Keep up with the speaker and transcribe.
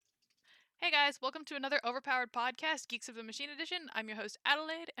guys, welcome to another Overpowered podcast, Geeks of the Machine Edition. I'm your host,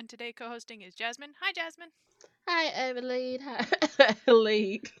 Adelaide, and today co-hosting is Jasmine. Hi, Jasmine. Hi, Adelaide. Hi,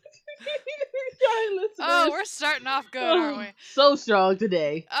 Adelaide. Hi, Oh, listeners. we're starting off good, aren't Oh, we? so strong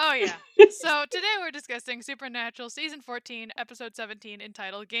today. Oh, yeah. So today we're discussing Supernatural Season 14, Episode 17,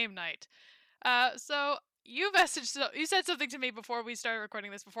 entitled Game Night. So you said something to me before we started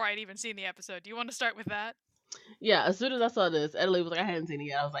recording this, before I'd even seen the episode. Do you want to start with that? Yeah, as soon as I saw this, Adelaide was like, I hadn't seen it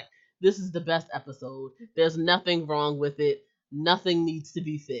yet. I was like, this is the best episode. There's nothing wrong with it. Nothing needs to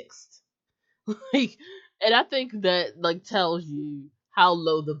be fixed. Like, and I think that like tells you how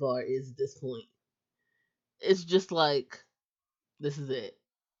low the bar is at this point. It's just like, this is it.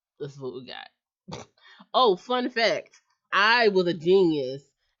 This is what we got. Oh, fun fact. I was a genius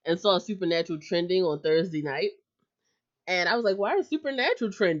and saw Supernatural trending on Thursday night. And I was like, why is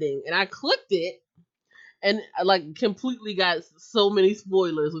Supernatural trending? And I clicked it and I like completely got so many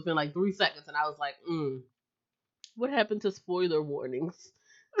spoilers within like 3 seconds. And I was like, what happened to spoiler warnings?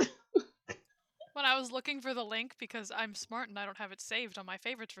 When I was looking for the link, because I'm smart and I don't have it saved on my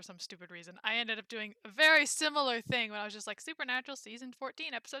favorites for some stupid reason, I ended up doing a very similar thing when I was just like Supernatural Season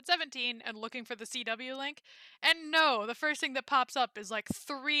 14, Episode 17, and looking for the CW link. And no, the first thing that pops up is like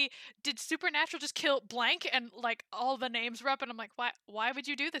three. Did Supernatural just kill blank? And like all the names were up, and I'm like, why would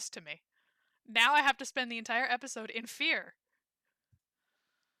you do this to me? Now I have to spend the entire episode in fear.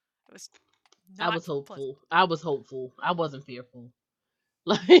 It was I not was pleasant. hopeful. I was hopeful. I wasn't fearful.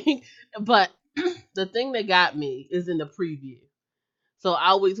 Like, but the thing that got me is in the preview. So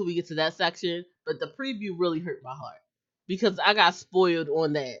I'll wait till we get to that section. But the preview really hurt my heart because I got spoiled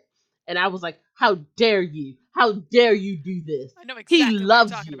on that. And I was like, how dare you? How dare you do this? I know He exactly what you're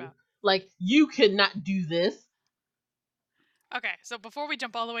loves talking you. about. Like, you cannot do this. Okay, so before we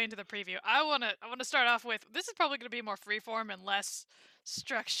jump all the way into the preview, I wanna start off with this is probably gonna be more freeform and less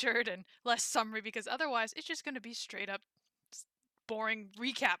structured and less summary because otherwise it's just gonna be straight up boring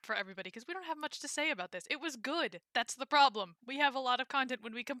recap for everybody because we don't have much to say about this. It was good. That's the problem. We have a lot of content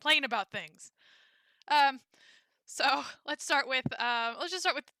when we complain about things. Um, so let's just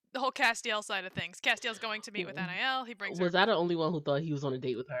start with the whole Castiel side of things. Castiel's going to meet with NIL. He brings her. Was I the only one who thought he was on a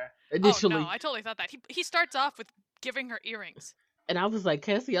date with her Oh no, initially? I totally thought that. He starts off with giving her earrings. And I was like,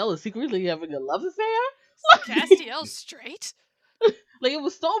 Cassiel is secretly having a love affair? Castiel's straight. Like, it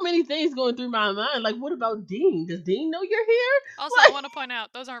was so many things going through my mind. Like, what about Dean? Does Dean know you're here? Also, I Like, want to point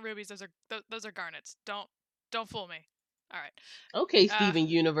out those aren't rubies. Those are garnets. Don't fool me. All right. okay, Uh, Steven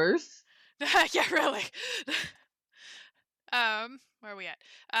Universe. yeah, really. Where are we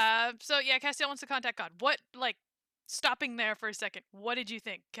at? So yeah, Castiel wants to contact God. What like? Stopping there for a second. What did you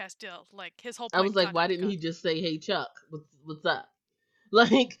think, Castiel? Like his whole I point was in like, why contacting didn't God. he just say, hey, Chuck, what's up?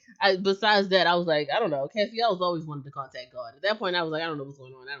 Like, besides that, I was like, I don't know. Cassiel was always wanted to contact God. At that point, I was like, I don't know what's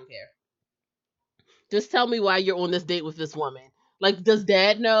going on. I don't care. Just tell me why you're on this date with this woman. Like, does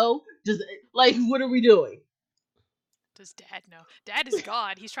dad know? Just, like, what are we doing? Does Dad know? Dad is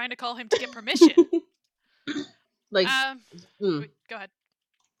God. He's trying to call him to get permission. Like, Um, mm, go ahead.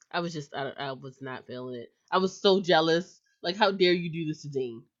 I was not feeling it. I was so jealous. Like, how dare you do this to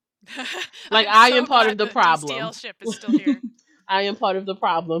Dean? Like, I'm I am so part of glad the the problem. DCL ship is still here. I am part of the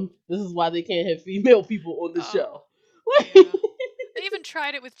problem. This is why they can't have female people on the Oh, show. yeah. They even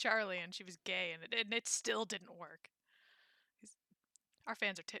tried it with Charlie, and she was gay, and it still didn't work. Our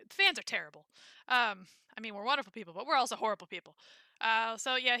fans are terrible. I mean, we're wonderful people, but we're also horrible people.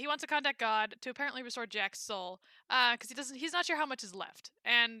 So yeah, he wants to contact God to apparently restore Jack's soul. Because he's not sure how much is left,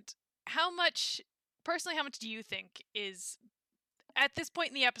 and how much. Personally, how much do you think is at this point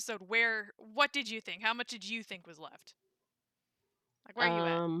in the episode? What did you think? How much did you think was left? Like, where are you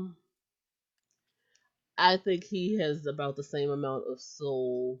at? um, I think he has about the same amount of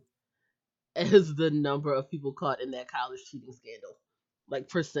soul as the number of people caught in that college cheating scandal, like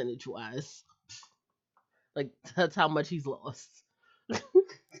percentage wise. Like, that's how much he's lost.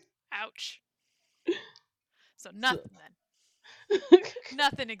 Ouch. So So, nothing then.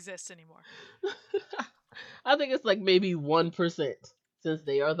 Nothing exists anymore. I think it's like maybe 1%, since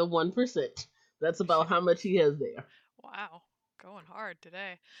they are the 1%. That's about how much he has there. Wow, going hard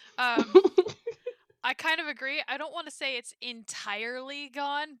today. I kind of agree. I don't want to say it's entirely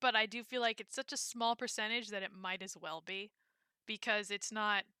gone, but I do feel like it's such a small percentage that it might as well be because it's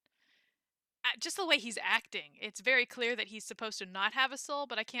not just the way he's acting. It's very clear that he's supposed to not have a soul,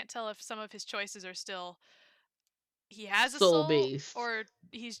 but I can't tell if some of his choices are still he has a Soul soul based. or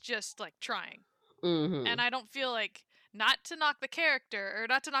he's just like trying. Mm-hmm. And I don't feel like not to knock the character or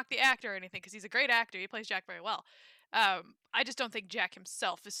not to knock the actor or anything because he's a great actor. He plays Jack very well. I just don't think Jack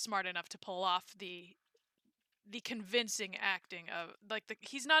himself is smart enough to pull off the the convincing acting of like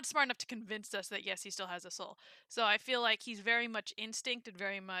he's not smart enough to convince us that yes, he still has a soul. So I feel like he's very much instinct and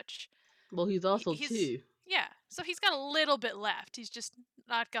very much Well, he's also he's 2. yeah. So he's got a little bit left. He's just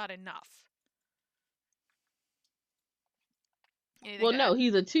not got enough. Anything Well, to no, add?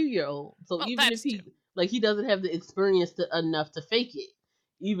 he's a 2-year-old. So Well, even if that's two. he like he doesn't have the experience enough to fake it.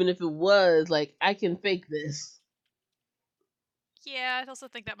 Even if it was like I can fake this. Yeah, I also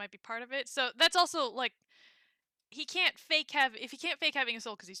think that might be part of it. So that's also like he can't fake have if he can't fake having a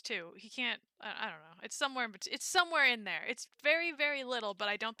soul because he's two. He can't. I don't know. It's somewhere. It's somewhere in there. It's very very little, but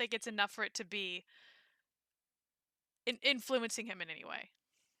I don't think it's enough for it to be influencing him in any way,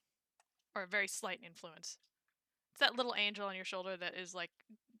 or a very slight influence. It's that little angel on your shoulder that is like,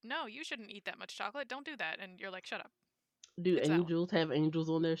 no, you shouldn't eat that much chocolate. Don't do that, and you're like, shut up. Do It's that one. angels have angels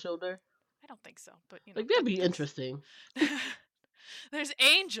on their shoulder? I don't think so, but Like that'd be that's interesting. there's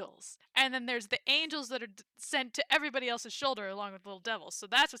angels, and then there's the angels that are sent to everybody else's shoulder along with little devils. So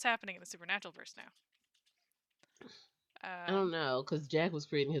that's what's happening in the supernatural verse now. I don't know, because Jack was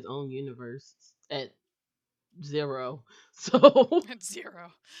creating his own universe at 0. So It's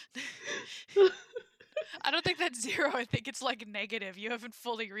zero. I don't think that's zero. I think it's like negative. You haven't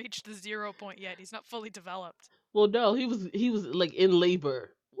fully reached the 0 point yet. He's not fully developed. well no, he was like in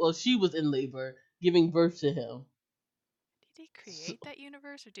labor. Well, she was in labor giving birth to him. Did he So, create that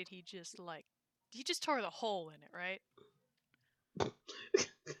universe, or did he just like he just tore the hole in it, right?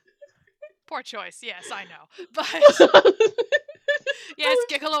 Poor choice. Yes, I know, but yes,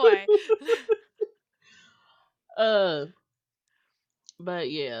 giggle away. uh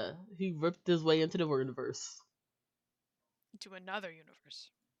but yeah, he ripped his way into the universe. To another universe.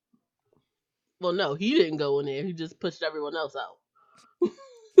 Well, no, he didn't go in there. He just pushed everyone else out.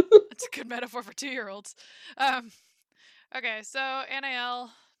 That's a good metaphor for 2-year-olds. Um, okay, so Anael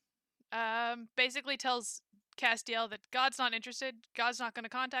basically tells Castiel that God's not interested. God's not going to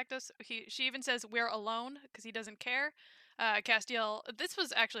contact us. She even says we're alone because he doesn't care. Castiel, this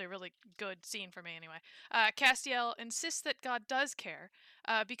was actually a really good scene for me anyway. Castiel insists that God does care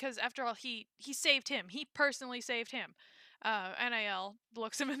because after all, he saved him. He personally saved him. Anael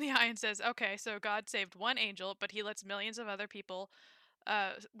looks him in the eye and says, "Okay, so God saved one angel, but he lets millions of other people,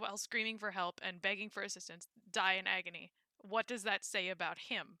 while screaming for help and begging for assistance, die in agony. What does that say about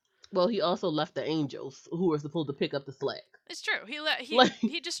him?" Well, he also left the angels who were supposed to pick up the slack. It's true. Like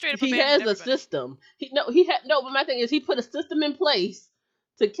He just straight up he abandoned has a everybody. system. He had no. But my thing is, he put a system in place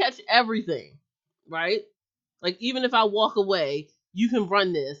to catch everything, right? Like even if I walk away, you can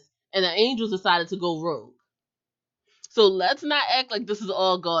run this, and the angels decided to go rogue. So let's not act like this is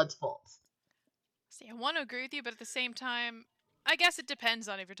all God's fault. See, I want to agree with you, but at the same time, I guess it depends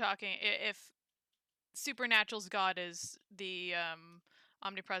on if you're talking if Supernatural's God is the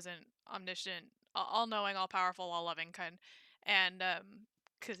omnipresent, omniscient, all-knowing, all-powerful, all-loving kind, and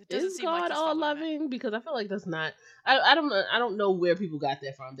because it doesn't Is seem like God he's all following that. loving? Because I feel like that's not. I don't know where people got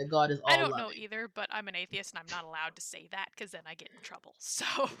that from. That God is I all don't know loving. either, but I'm an atheist and I'm not allowed to say that because then I get in trouble. So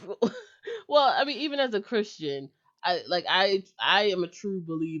Well, I mean, even as a Christian, I am a true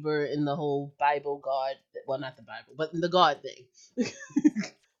believer in the whole Bible God. Well, not the Bible, but the God thing.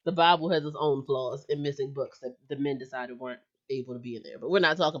 The Bible has its own flaws and missing books that the men decided weren't able to be in there. But we're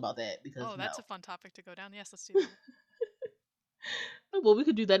not talking about that because oh, no. that's a fun topic to go down. Yes, let's do that. Well, we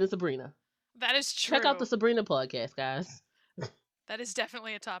could do that in Sabrina. That is Check out the true. Sabrina podcast, guys. That is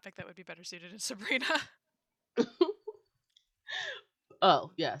definitely a topic that would be better suited in Sabrina.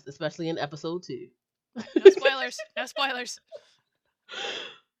 Oh yes, especially in episode 2. No spoilers. No spoilers.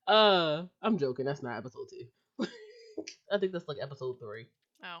 I'm joking. That's not episode 2. I think that's like episode 3.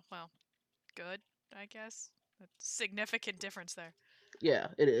 Oh, well, good, I guess. A significant difference there. Yeah,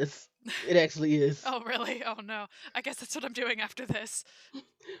 it is. It actually is. Oh, really? Oh, no. I guess that's what I'm doing after this.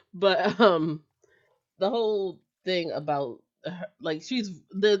 But the whole thing about her, like she's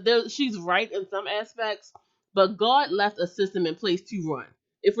right in some aspects, but God left a system in place to run.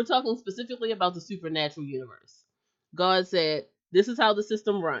 If we're talking specifically about the supernatural universe, God said, "This is how the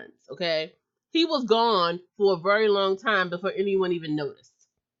system runs." Okay, He was gone for a very long time before anyone even noticed.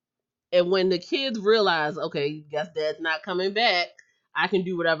 And when the kids realized, okay, guess Dad's not coming back, I can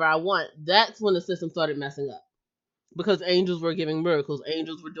do whatever I want. That's when the system started messing up because angels were giving miracles.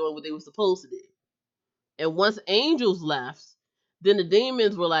 Angels were doing what they were supposed to do. And once angels left, then the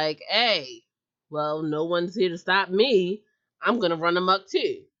demons were like, hey, well, no one's here to stop me. I'm going to run amok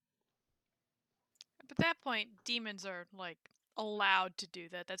too. But at that point, demons are, like, allowed to do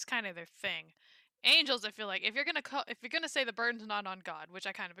that. That's kind of their thing. Angels, I feel like, if you're gonna say the burden's not on God, which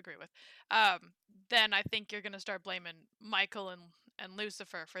I kind of agree with, then I think you're gonna start blaming Michael and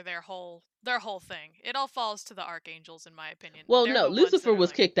Lucifer for their whole thing. It all falls to the archangels, in my opinion. Well, They're no, the ones that Lucifer are was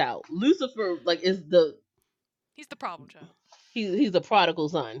like, kicked out. Lucifer like is the he's the problem child. he's a prodigal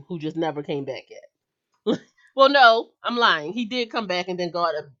son who just never came back yet. Well, no, I'm lying. He did come back, and then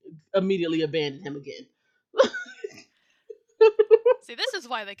God immediately abandoned him again. See, this is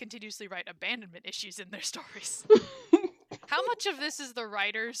why they continuously write abandonment issues in their stories. How much of this is the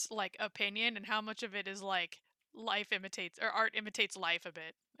writer's like opinion, and how much of it is like life imitates or art imitates life a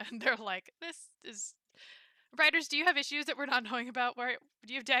bit? And they're like, this is writers. Do you have issues that we're not knowing about? Where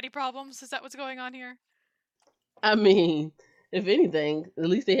do you have daddy problems? Is that what's going on here? I mean, if anything, at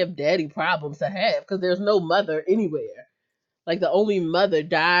least they have daddy problems to have because there's no mother anywhere. Like the only mother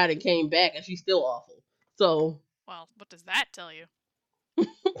died and came back, and she's still awful. So, Well, what does that tell you?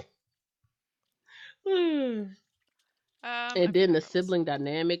 and I then forgot the what else. sibling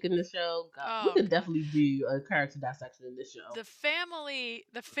dynamic in the show. God, we Oh could god. definitely do a character dissection in this show. The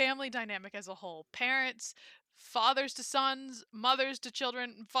family dynamic as a whole. Parents, fathers to sons, mothers to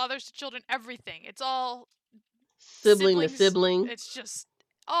children, fathers to children, everything. It's all Sibling to siblings. sibling, It's just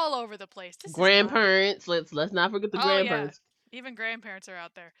all over the place. This is not. grandparents. Let's not forget the Oh yeah, grandparents. even grandparents are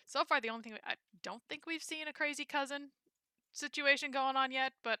out there. So far, the only thing I don't think we've seen a crazy cousin situation going on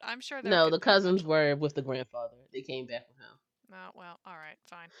yet, but I'm sure there No, could the be cousins eventually. were with the grandfather. They came back with Oh well, all right,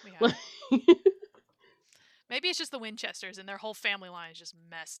 fine, we have it. him. Maybe it's just the Winchesters and their whole family line is just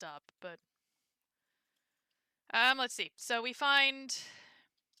messed up. But let's see. So we find.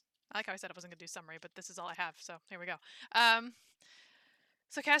 I like how I said I wasn't gonna do summary, but this is all I have. So here we go.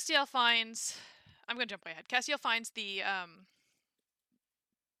 So Castiel finds. I'm gonna jump way ahead. Castiel finds the.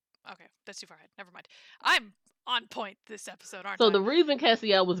 Okay, that's too far ahead. Never mind. I'm on point this episode, aren't So I? the reason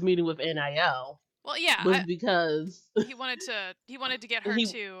Cassiel was meeting with NIL Well, yeah. was because He wanted to get her he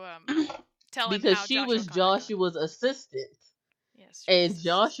to tell him because how she Joshua was contacted God. Joshua's assistant, Yes, she was and his assistant.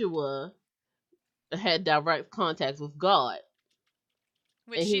 Joshua had direct contact with God,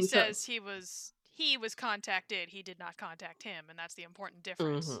 Which and he she was trying. says he was contacted. He did not contact him, and that's the important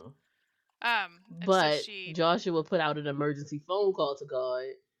difference. Hmm. And so But she Joshua put out an emergency phone call to God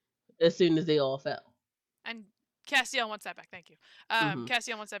as soon as they all fell. and Castiel wants that back. Thank you. Hmm.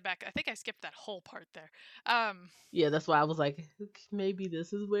 Castiel wants that back. I think I skipped that whole part there. Yeah, that's why I was like, maybe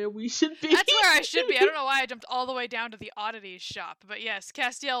this is where we should be. That's where I should be. I don't know why I jumped all the way down to the oddities shop, but yes,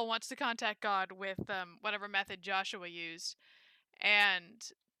 Castiel wants to contact God with whatever method Joshua used, and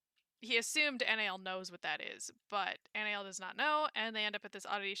he assumed Anael knows what that is, but Anael does not know, and they end up at this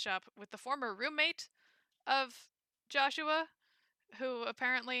oddity shop with the former roommate of Joshua, who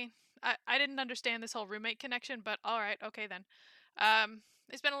apparently I didn't understand this whole roommate connection, but all right, okay then.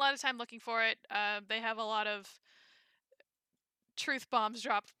 They spend a lot of time looking for it. They have a lot of truth bombs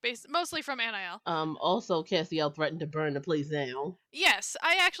dropped, mostly from Anael. Also, Cassiel threatened to burn the place down. Yes,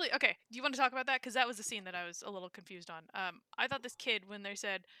 I actually okay. Do you want to talk about that? Because that was the scene that I was a little confused on. I thought this kid when they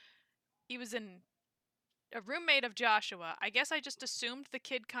said he was a roommate of Joshua. I guess I just assumed the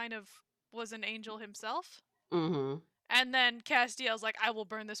kid kind of was an angel himself. Hmm. And then Castiel's like, I will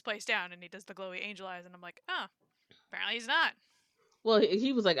burn this place down. And he does the glowy angel eyes. And I'm like, oh, apparently he's not. Well,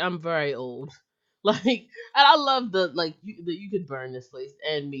 he was like, I'm very old. Like, and I love the like that you could burn this place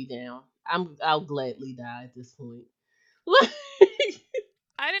and me down. I'll gladly die at this point.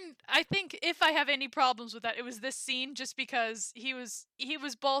 I think if I have any problems with that, it was this scene just because he was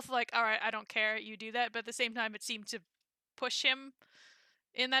both like, all right, I don't care, you do that, but at the same time it seemed to push him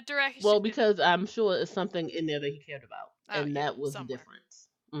in that direction. Well, because I'm sure it's something in there that he cared about, Oh and yeah, that was the somewhere. difference.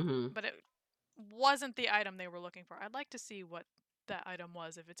 Hmm. But it wasn't the item they were looking for. I'd like to see what that item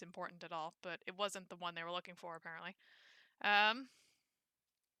was if it's important at all, but it wasn't the one they were looking for apparently. Um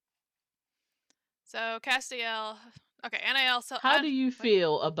so Castiel okay, Anael so How do you wait,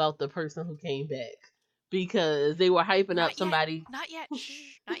 feel about the person who came back? Because they were hyping up not yet. somebody. Not yet.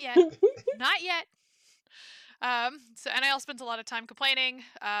 Shh. Not yet. Not yet. So Anael spends a lot of time complaining.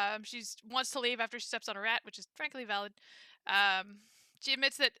 She wants to leave after she steps on a rat, which is frankly valid. She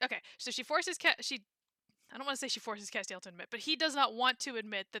admits that okay, so she forces I don't want to say she forces Castiel to admit, but he does not want to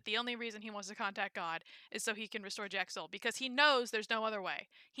admit that the only reason he wants to contact God is so he can restore Jack's soul, because he knows there's no other way.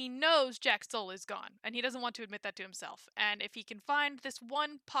 He knows Jack's soul is gone, and he doesn't want to admit that to himself. And if he can find this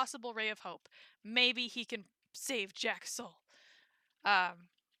one possible ray of hope, maybe he can save Jack's soul.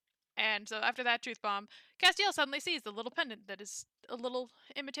 And so after that truth bomb, Castiel suddenly sees the little pendant that is a little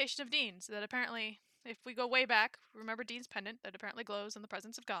imitation of Dean's that apparently, if we go way back, remember Dean's pendant that apparently glows in the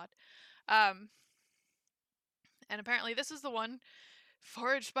presence of God. And apparently this is the one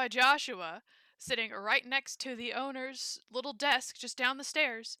forged by Joshua, sitting right next to the owner's little desk just down the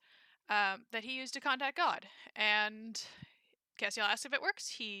stairs, that he used to contact God. And Castiel asks if it works.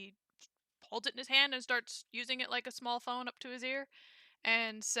 He holds it in his hand and starts using it like a small phone up to his ear,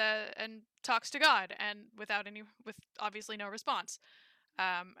 and talks to God, and with obviously no response.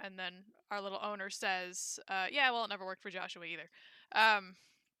 And then our little owner says, "Yeah, well, it never worked for Joshua either." Um,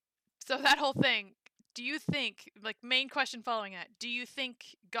 so that whole thing. Do you think, like, main question following that? Do you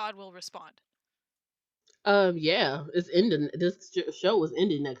think God will respond? Yeah, it's ending. This show is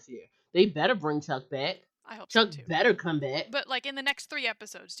ending next year. They better bring Chuck back. I hope so Chuck too. better come back. But like in the next 3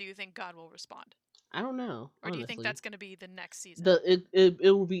 episodes, do you think God will respond, I don't know, or do you think honestly. that's going to be the next season?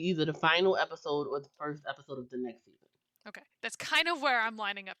 It will be either the final episode or the first episode of the next season. Okay, that's kind of where I'm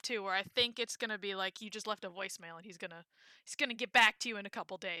lining up too. Where I think it's gonna be like you just left a voicemail and he's gonna get back to you in a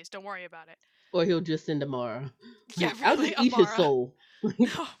couple days. Don't worry about it. Or he'll just send Amara. Yeah, I'll really, just eat his Amara. soul.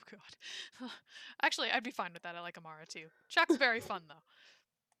 Oh god. Actually, I'd be fine with that. I like Amara too. Chuck's very fun though.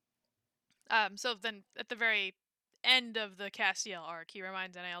 So then at the very end of the Castiel arc, he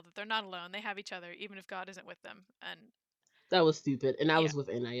reminds NIL that they're not alone. They have each other, even if God isn't with them. And That was stupid. And I yeah, was with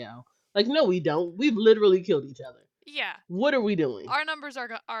NIL. Like, no, we don't. We've literally killed each other. yeah, What are we doing? our numbers are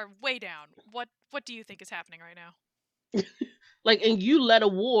way down. What do you think is happening right now? Like, and you led a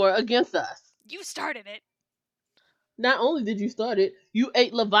war against us. You started it. Not only did you start it, you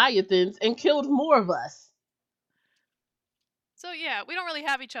ate leviathans and killed more of us. So yeah, we don't really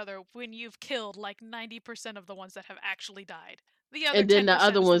have each other when you've killed like 90% of the ones that have actually died. The other And then 10% the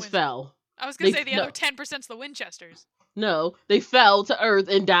other is the ones fell. I was gonna say the other No, 10% is the Winchesters. no, they fell to earth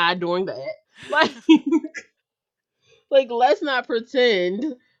and died during that. Like, like let's not pretend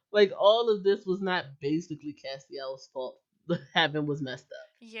like all of this was not basically Castiel's fault. The heaven was messed up.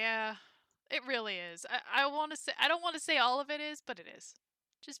 Yeah, it really is. I don't want to say all of it is, but it is.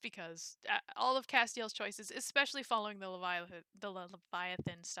 Just because all of Castiel's choices, especially following the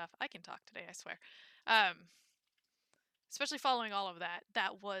Leviathan stuff, I can talk today, I swear. Um, Especially following all of that,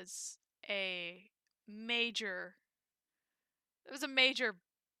 that was a major. It was a major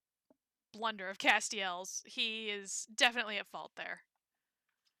blunder of Castiel's. He is definitely at fault there,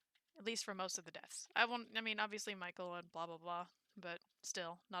 at least for most of the deaths. I mean, obviously Michael and blah blah blah, but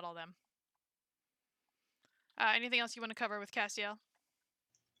still, not all them. Anything else you want to cover with Castiel?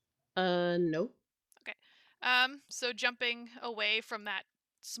 No. Okay. So jumping away from that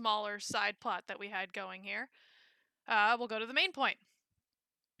smaller side plot that we had going here, we'll go to the main point.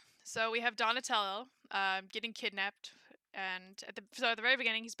 So we have Donatello getting kidnapped, and at the very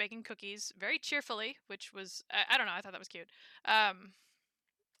beginning, he's baking cookies very cheerfully, which was I don't know, I thought that was cute.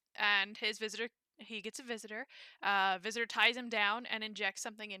 And his visitor, he gets a visitor. Visitor ties him down and injects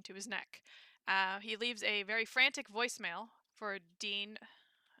something into his neck. He leaves a very frantic voicemail for Dean,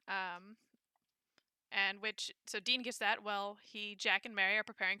 and so Dean gets that. Well, Jack and Mary are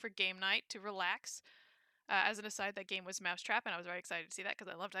preparing for game night to relax. As an aside, that game was Mousetrap, and I was very excited to see that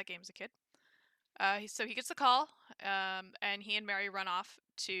because I loved that game as a kid. So he gets the call, and he and Mary run off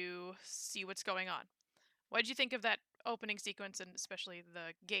to see what's going on. What did you think of that opening sequence, and especially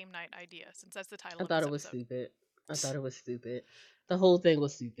the game night idea, since that's the title I of thought this it was episode? stupid. I thought it was stupid. The whole thing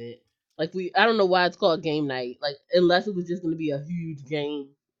was stupid. Like I don't know why it's called game night. Like unless it was just going to be a huge game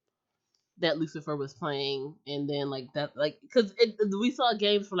that Lucifer was playing, and then like that, like because we saw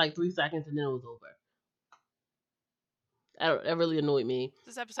games for like 3 seconds and then it was over. That really annoyed me.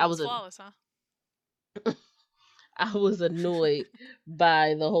 This I episode was was a, flawless, huh? I was annoyed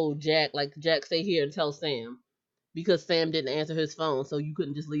by the whole Jack. Like Jack, stay here and tell Sam because Sam didn't answer his phone, so you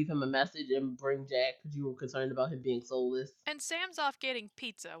couldn't just leave him a message and bring Jack because you were concerned about him being soulless. And Sam's off getting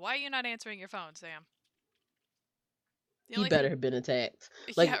pizza. Why are you not answering your phone, Sam? The He only better thing. have been attacked.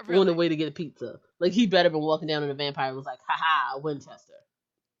 Like Yeah, on the really. way to get pizza. Like he better been walking down and the vampire was like, haha, Winchester.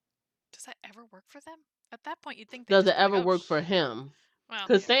 Does that ever work for them? At that point, you'd think they'd Does just it be like, ever oh, work for him? well,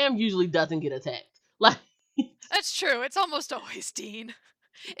 Because yeah. Sam usually doesn't get attacked. Like That's true. It's almost always Dean.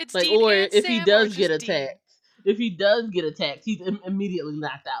 It's like, Dean or and if he Sam, or does it's get just Dean. attacked, he's immediately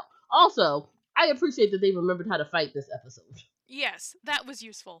knocked out. Also, I appreciate that they remembered how to fight this episode. Yes, that was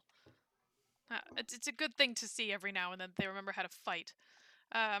useful. It's a good thing to see every now and then they remember how to fight.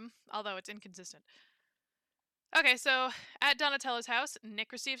 Although it's inconsistent. Okay, so at Donatello's house,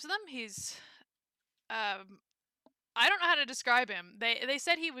 Nick receives them. He's um I don't know how to describe him. They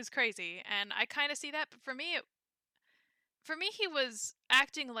said he was crazy, and I kind of see that, but for me he was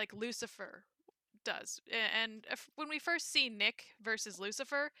acting like Lucifer does. And when we first see Nick versus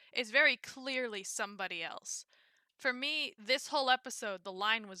Lucifer, it's very clearly somebody else. For me, this whole episode, the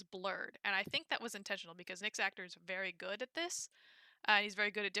line was blurred, and I think that was intentional because Nick's actor is very good at this. He's very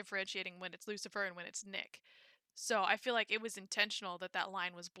good at differentiating when it's Lucifer and when it's Nick. So I feel like it was intentional that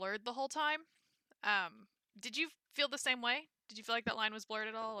line was blurred the whole time. Um, did you feel the same way? Did you feel like that line was blurred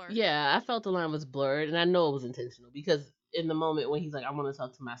at all, or? Yeah, I felt the line was blurred, and I know it was intentional because in the moment when he's like, "I want to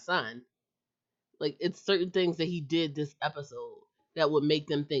talk to my son," like it's certain things that he did this episode that would make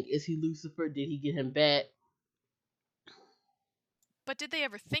them think, "Is he Lucifer? Did he get him back?" But did they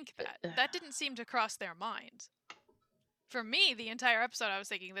ever think that? That didn't seem to cross their minds. For me, the entire episode, I was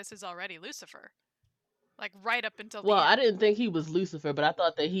thinking this is already Lucifer, like right up until Well, the I end. didn't think he was Lucifer, but I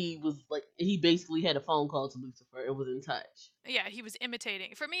thought that he was like he basically had a phone call to Lucifer and was in touch. Yeah, he was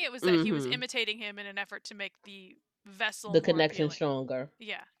imitating. For me, it was that he was Mm-hmm. imitating him in an effort to make the vessel The more connection appealing. stronger.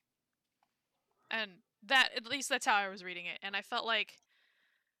 Yeah, and that at least that's how I was reading it, and I felt like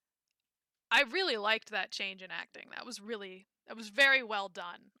I really liked that change in acting. That was very well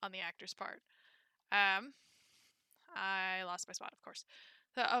done on the actor's part. Um, I lost my spot, of course.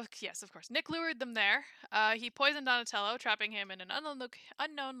 Oh, yes, of course. Nick lured them there. He poisoned Donatello, trapping him in an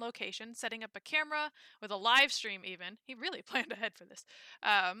unknown location, setting up a camera with a live stream, even. He really planned ahead for this.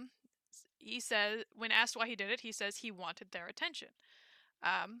 Um, he says, when asked why he did it, he says he wanted their attention.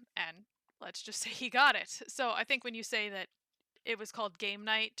 And let's just say he got it. So I think when you say that it was called Game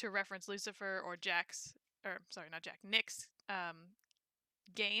Night to reference Lucifer or not Jack, Nick's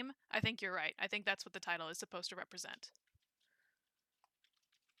game, I think you're right. I think that's what the title is supposed to represent.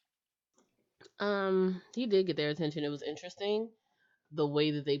 He did get their attention. It was interesting the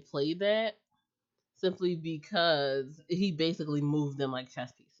way that they played that, simply because he basically moved them like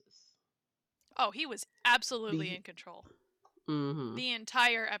chess pieces. Oh, he was absolutely Be in control. mm-hmm. The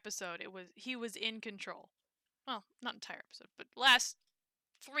entire episode, he was in control. Well, not entire episode, but last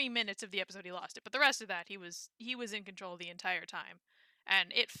 3 minutes of the episode he lost it. But the rest of that he was in control the entire time.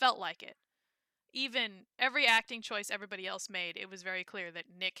 And it felt like it. Even every acting choice everybody else made, it was very clear that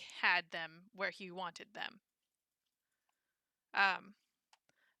Nick had them where he wanted them. Um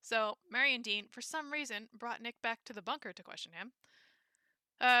so Mary and Dean, for some reason, brought Nick back to the bunker to question him.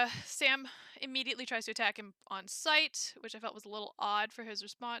 Sam immediately tries to attack him on sight, which I felt was a little odd for his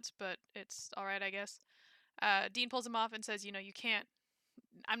response, but it's alright, I guess. Dean pulls him off and says, "You know, you can't.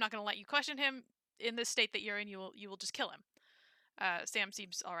 I'm not going to let you question him in this state that you're in. You will just kill him." Sam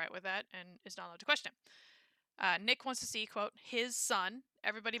seems alright with that and is not allowed to question him. Nick wants to see, quote, his son.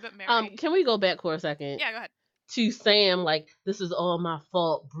 Everybody but Mary. Can we go back for a second Yeah, go ahead. to Sam? Like, this is all my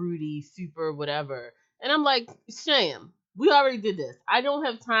fault, broody, super, whatever. And I'm like, Sam, we already did this. I don't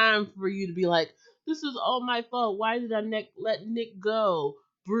have time for you to be like, this is all my fault. Why did I let Nick go?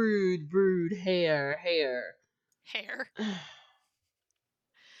 Brood, hair. Hair.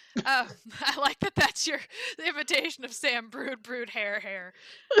 I like that. That's your invitation of Sam. Brood, hair.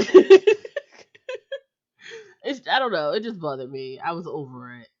 I don't know. It just bothered me. I was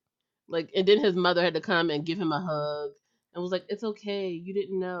over it. Like, and then his mother had to come and give him a hug and was like, "It's okay. You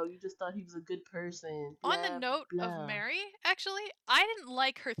didn't know. You just thought he was a good person." On the Blah note of blah. Mary, actually, I didn't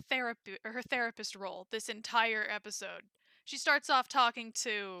like her therapist role this entire episode. She starts off talking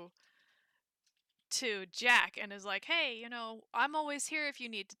to Jack and is like, "Hey, you know, I'm always here if you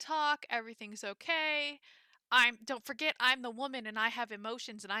need to talk. Everything's okay. Don't forget I'm the woman and I have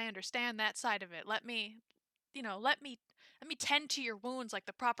emotions and I understand that side of it. Let me, you know, let me tend to your wounds like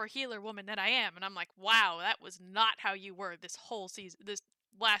the proper healer woman that I am." And I'm like, "Wow, that was not how you were this whole season. This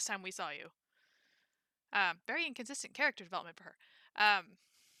last time we saw you." Very inconsistent character development for her.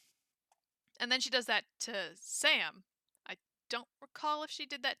 And then she does that to Sam. I don't recall if she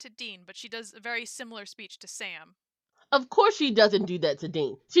did that to Dean, but she does a very similar speech to Sam. Of course she doesn't do that to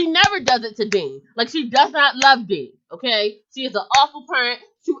Dean. She never does it to Dean. Like, she does not love Dean. Okay, she is an awful parent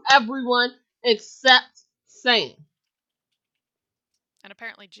to everyone except Sam. And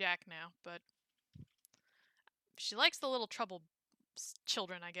apparently Jack now, but she likes the little troubled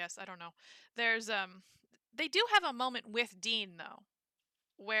children, I guess. I don't know. There's they do have a moment with Dean though,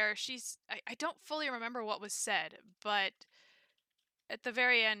 where I don't fully remember what was said, but at the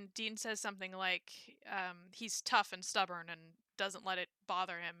very end, Dean says something like, he's tough and stubborn and doesn't let it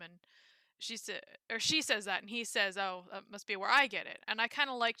bother him, and she says that, and he says, "Oh, that must be where I get it." And I kind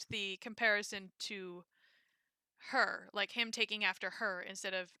of liked the comparison to her, like him taking after her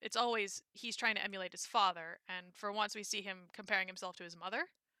instead of it's always he's trying to emulate his father, and for once we see him comparing himself to his mother,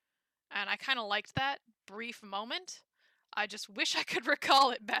 and I kind of liked that brief moment. I just wish I could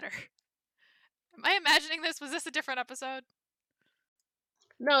recall it better. Am I imagining this? Was this a different episode?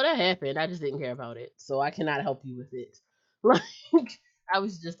 No, that happened. I just didn't care about it, so I cannot help you with it. Like, I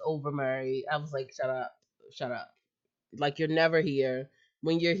was just over Mary. I was like, shut up. Like, you're never here.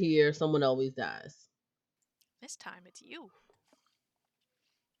 When you're here, someone always dies. This time it's you.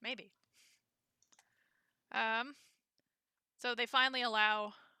 Maybe. Um, so they finally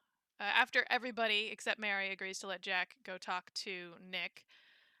allow After everybody except Mary agrees to let Jack go talk to Nick,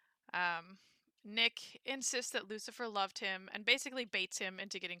 um, Nick insists that Lucifer loved him and basically baits him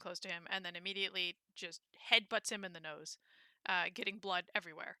into getting close to him, and then immediately just headbutts him in the nose, getting blood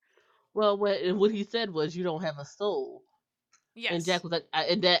everywhere. Well, what he said was, "You don't have a soul," and Yes. Jack was like,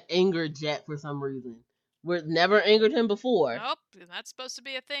 and that angered Jack for some reason. Where it never angered him before. Nope. And that's supposed to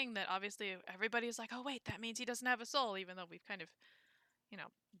be a thing that obviously everybody's like, oh, wait, that means he doesn't have a soul, even though we've kind of, you know,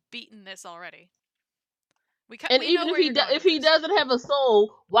 beaten this already. And We know even if where you're going if with he this. doesn't have a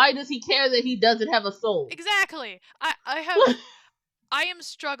soul, why does he care that he doesn't have a soul? Exactly. I am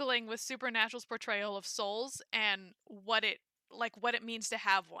struggling with Supernatural's portrayal of souls and what it means to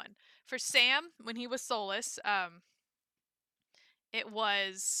have one. For Sam, when he was soulless, it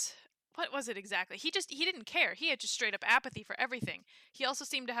was what was it exactly? He didn't care. He had just straight up apathy for everything. He also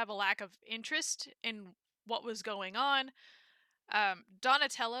seemed to have a lack of interest in what was going on.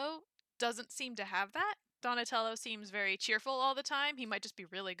 Donatello doesn't seem to have that. Donatello seems very cheerful all the time. He might just be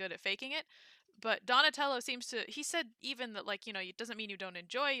really good at faking it. But Donatello seems to. He said even that, like, it doesn't mean you don't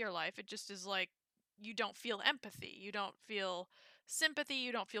enjoy your life. It just is like you don't feel empathy. You don't feel sympathy.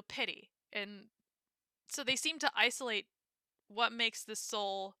 You don't feel pity. And so they seem to isolate what makes the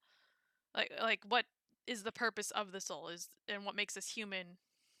soul, like what is the purpose of the soul is and what makes us human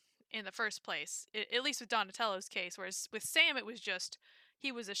in the first place, at least with Donatello's case. Whereas with Sam, it was just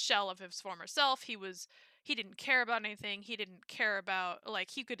he was a shell of his former self. He didn't care about anything. He didn't care about,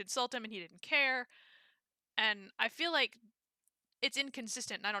 like, he could insult him and he didn't care. And I feel like it's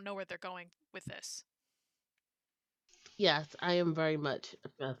inconsistent, and I don't know where they're going with this. Yes, I am very much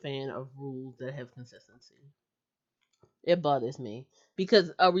a fan of rules that have consistency. It bothers me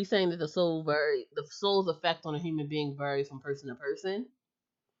because are we saying that the soul's effect on a human being varies from person to person?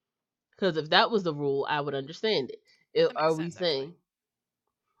 Because if that was the rule, I would understand it. That makes sense, actually.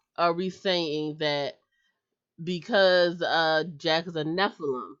 Are we saying that because Jack is a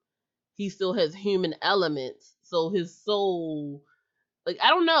Nephilim, he still has human elements, so his soul, like, I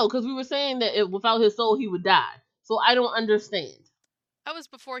don't know, because we were saying that without his soul he would die. So I don't understand. That was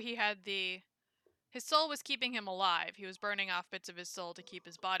before he had the. His soul was keeping him alive. He was burning off bits of his soul to keep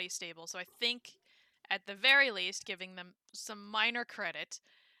his body stable. So I think, at the very least, giving them some minor credit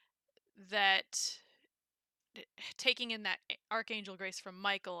that taking in that archangel grace from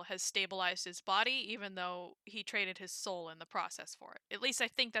Michael has stabilized his body, even though he traded his soul in the process for it. At least I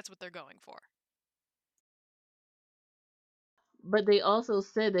think that's what they're going for. But they also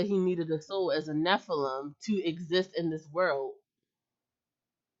said that he needed a soul as a Nephilim to exist in this world.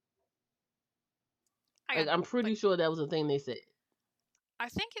 I Like, got I'm pretty like sure that was the thing they said. I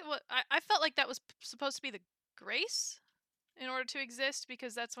think it was. I felt like that was supposed to be the grace in order to exist,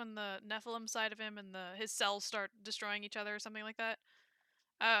 because that's when the Nephilim side of him and the his cells start destroying each other or something like that.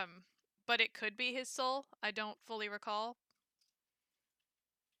 Um, but it could be his soul. I don't fully recall.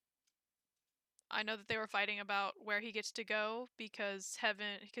 I know that they were fighting about where he gets to go because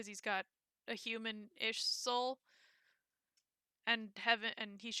he's got a human-ish soul and heaven,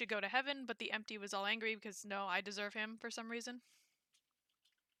 and he should go to heaven, but the empty was all angry because no, I deserve him for some reason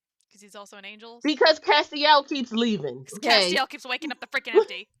because he's also an angel. Because Castiel keeps leaving, Because okay? Castiel keeps waking up the freaking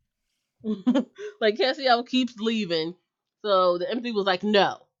empty. Like, Castiel keeps leaving. So the empty was like,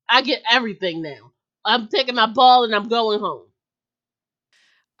 no, I get everything now. I'm taking my ball and I'm going home.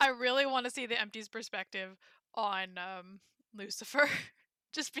 I really want to see the empty's perspective on Lucifer,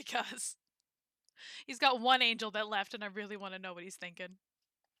 just because he's got one angel that left, and I really want to know what he's thinking.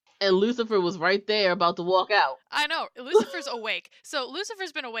 And Lucifer was right there about to walk out. I know. Lucifer's awake. So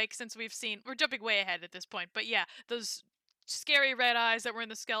Lucifer's been awake since we've seen. We're jumping way ahead at this point, but yeah, those scary red eyes that were in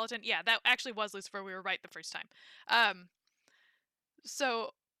the skeleton. Yeah, that actually was Lucifer. We were right the first time. Um,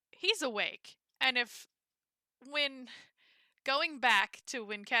 so he's awake, and if when going back to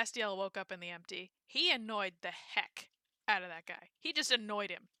when Castiel woke up in the empty, he annoyed the heck out of that guy. He just annoyed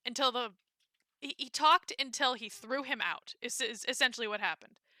him until he talked until he threw him out. Is essentially what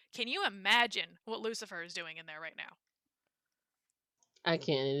happened. Can you imagine what Lucifer is doing in there right now? I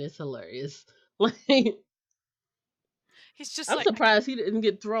can't, and it's hilarious. Like, He's just I'm like, surprised he didn't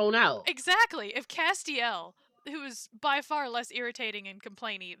get thrown out. exactly. If Castiel, who is by far less irritating and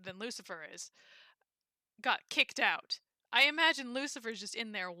complainy than Lucifer is, got kicked out, I imagine Lucifer's just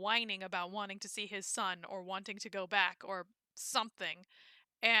in there whining about wanting to see his son or wanting to go back or something.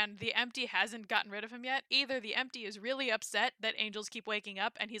 And the empty hasn't gotten rid of him yet. Either the empty is really upset that angels keep waking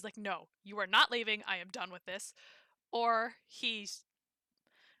up and he's like, no, you are not leaving. I am done with this. Or he's,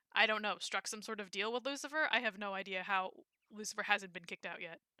 I don't know, struck some sort of deal with Lucifer. I have no idea how Lucifer hasn't been kicked out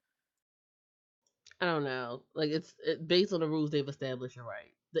yet. I don't know. Like based on the rules they've established. You're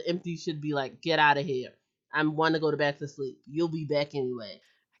right. The empty should be like, get out of here. I'm want to go to back to sleep. You'll be back anyway.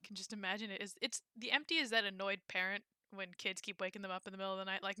 I can just imagine it. It's the empty is that annoyed parent when kids keep waking them up in the middle of the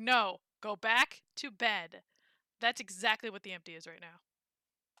night. Like, no, go back to bed. That's exactly what the empty is right now.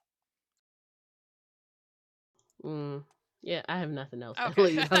 Mm, yeah, I have nothing else. Okay,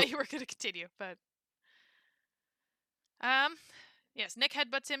 Ellie, I thought you were gonna continue, but um, yes, Nick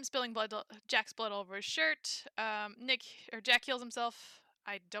headbutts him, spilling Jack's blood all over his shirt. Jack heals himself.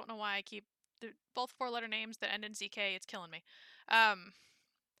 I don't know why I keep both four-letter names that end in CK. It's killing me. Um,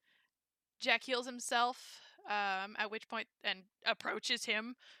 Jack heals himself. At which point, and approaches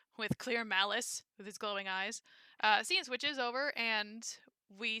him with clear malice with his glowing eyes. Scene switches over, and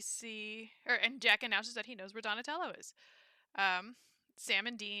and Jack announces that he knows where Donatello is. Um, Sam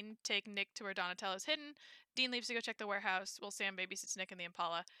and Dean take Nick to where Donatello's hidden. Dean leaves to go check the warehouse while Sam babysits Nick in the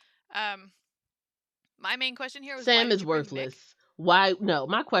Impala. Um, my main question here was, why Sam did is you bring Nick? worthless. Why? No,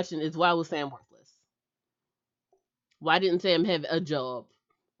 my question is, why was Sam worthless? Why didn't Sam have a job?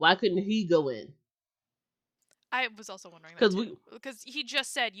 Why couldn't he go in? I was also wondering that Because too. we, Because he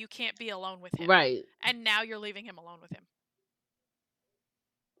just said you can't be alone with him. right. And now you're leaving him alone with him.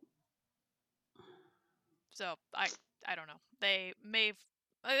 So I don't know. They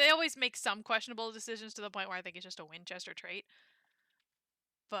always make some questionable decisions to the point where I think it's just a Winchester trait.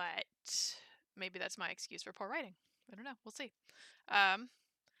 But maybe that's my excuse for poor writing. I don't know. We'll see. Um,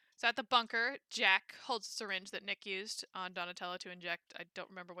 so at the bunker, Jack holds a syringe that Nick used on Donatello to inject. I don't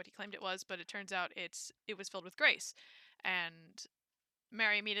remember what he claimed it was, but it turns out it was filled with grace. And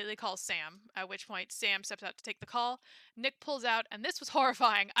Mary immediately calls Sam, at which point Sam steps out to take the call. Nick pulls out, and this was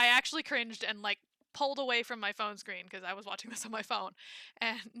horrifying. I actually cringed and pulled away from my phone screen because I was watching this on my phone.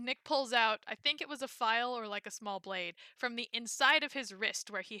 And Nick pulls out, I think it was a file or like a small blade, from the inside of his wrist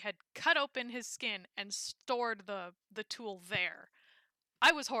where he had cut open his skin and stored the tool there.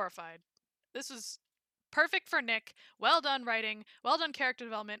 I was horrified. This was perfect for Nick. Well done writing, well done character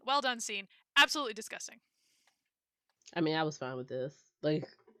development, well done scene. Absolutely disgusting. I mean, I was fine with this. Like,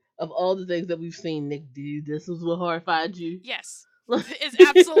 of all the things that we've seen Nick do, this was what horrified you. Yes. It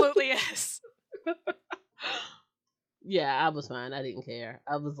absolutely is. Yeah, I was fine. I didn't care.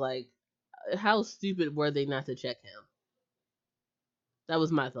 I was like, how stupid were they not to check him? That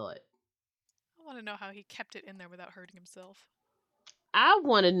was my thought. I want to know how he kept it in there without hurting himself. I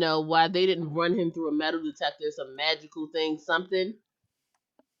want to know why they didn't run him through a metal detector, some magical thing, something.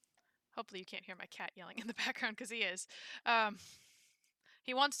 Hopefully you can't hear my cat yelling in the background because he is. Um,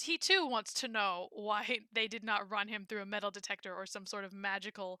 he too wants to know why they did not run him through a metal detector or some sort of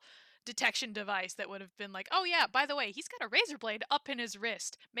magical detection device that would have been like, oh yeah, by the way, he's got a razor blade up in his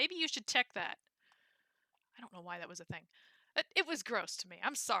wrist. Maybe you should check that. I don't know why that was a thing. It was gross to me.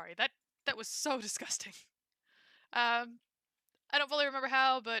 I'm sorry. That was so disgusting. Um, I don't fully remember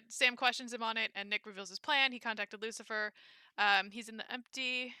how, but Sam questions him on it, and Nick reveals his plan. He contacted Lucifer. He's in the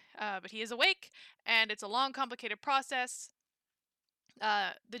empty, but he is awake, and it's a long, complicated process.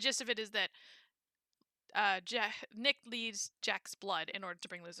 The gist of it is that Nick needs Jack's blood in order to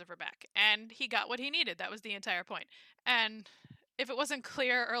bring Lucifer back, and he got what he needed. That was the entire point. And if it wasn't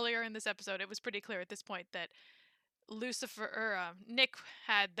clear earlier in this episode, it was pretty clear at this point that Nick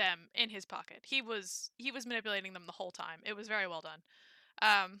had them in his pocket. He was manipulating them the whole time. It was very well done.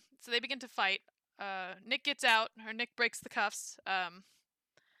 So they begin to fight. Nick breaks the cuffs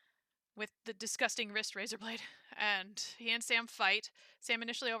with the disgusting wrist razor blade, and he and Sam fight. Sam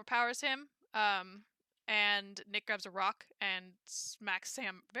initially overpowers him, and Nick grabs a rock and smacks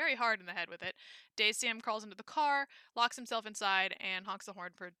Sam very hard in the head with it. Dazed Sam crawls into the car, locks himself inside, and honks the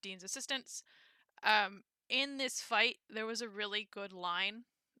horn for Dean's assistance. In this fight, there was a really good line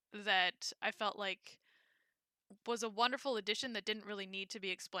that I felt like was a wonderful addition that didn't really need to be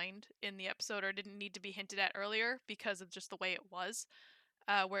explained in the episode or didn't need to be hinted at earlier because of just the way it was.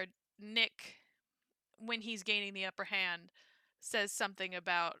 Where Nick, when he's gaining the upper hand, says something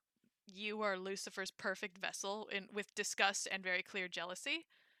about you are Lucifer's perfect vessel with disgust and very clear jealousy.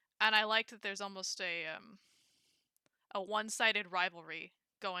 And I liked that there's almost a one-sided rivalry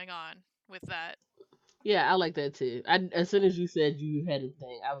going on with that. Yeah, I like that too. As soon as you said you had a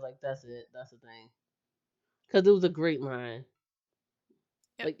thing, I was like, that's it. That's the thing. Because it was a great line.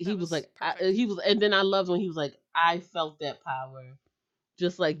 Yep, Like he that was was like, perfect. he was, and then I loved when he was like, I felt that power,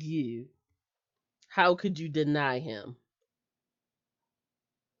 just like you. How could you deny him?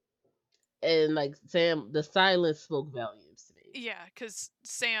 And like Sam, the silence spoke volumes to me. Yeah, because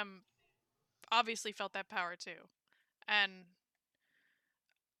Sam obviously felt that power too. And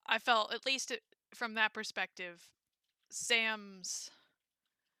I felt, at least from that perspective, Sam's,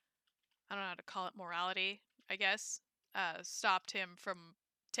 I don't know how to call it, morality, I guess, stopped him from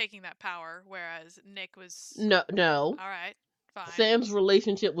taking that power, whereas Nick was, No. all right, fine. Sam's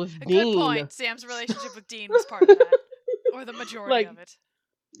relationship with A good Dean. point. Sam's relationship with Dean was part of that, or the majority Like, of it.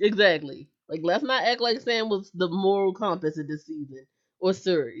 exactly. Like, let's not act like Sam was the moral compass of this season or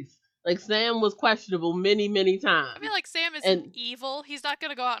series. Like, Sam was questionable many, many I feel times. like Sam isn't And, evil. He's not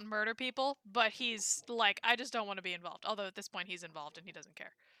gonna go out and murder people, but he's like, I just don't want to be involved. Although at this point he's involved and he doesn't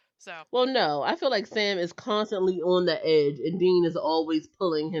care. So well, no, I feel like Sam is constantly on the edge, and Dean is always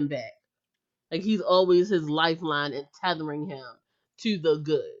pulling him back. Like, he's always his lifeline and tethering him to the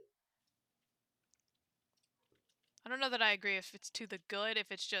good. I don't know that I agree if it's to the good,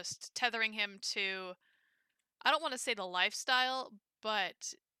 if it's just tethering him to, I don't want to say the lifestyle,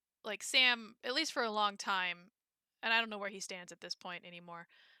 but like Sam, at least for a long time, and I don't know where he stands at this point anymore.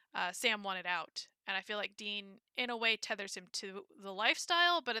 Sam wanted out, and I feel like Dean, in a way, tethers him to the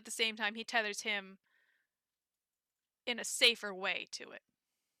lifestyle, but at the same time, he tethers him in a safer way to it.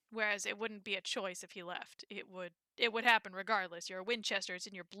 Whereas it wouldn't be a choice if he left. It would happen regardless. You're a Winchester, it's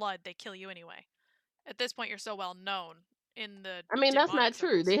in your blood, they kill you anyway. At this point you're so well known in the I mean, that's demonic not true.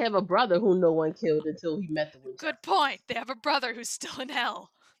 circles. They have a brother who no one killed until he met the Good Winchesters. point. They have a brother who's still in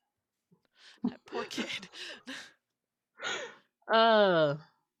hell. That poor kid. Uh,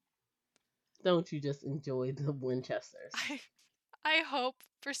 don't you just enjoy the Winchesters? I I hope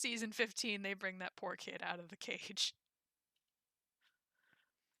for season 15 they bring that poor kid out of the cage.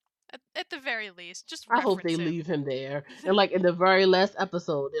 At the very least, just I hope they reference him. leave him there. And like in the very last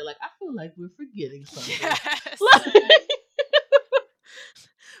episode, they're like, I feel like we're forgetting something. Yes.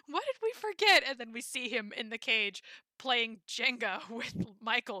 What did we forget? And then we see him in the cage playing Jenga with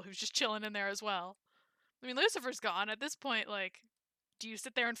Michael, who's just chilling in there as well. I mean, Lucifer's gone. At this point, like, do you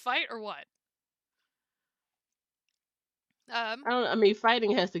sit there and fight or what? Um, I mean,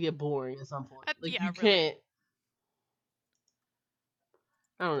 fighting has to get boring at some point. Like yeah, you really. can't.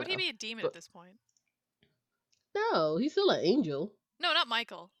 I don't Would he know. be a demon at But this point? no, he's still an angel. No, not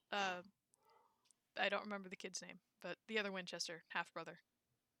Michael. I don't remember the kid's name, but the other Winchester, half brother.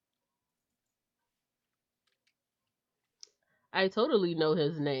 I totally know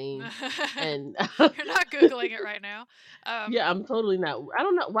his name, and You're not googling it right now. yeah, I'm totally not. I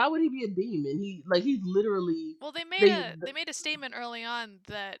don't know why would he be a demon. He's literally Well, they made they. a they made a statement early on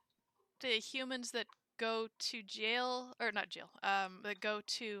that the humans that go to jail, or not jail, that go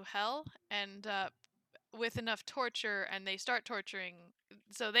to hell and with enough torture, and they start torturing,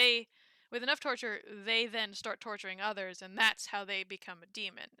 so they, with enough torture, they then start torturing others, and that's how they become a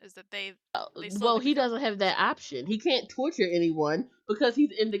demon, is that they Well, slowly he become doesn't one of have those. that option. He can't torture anyone because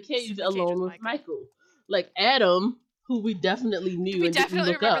he's in the He's cage in the cage alone with with Michael. Michael. Like Adam, who we definitely knew We and didn't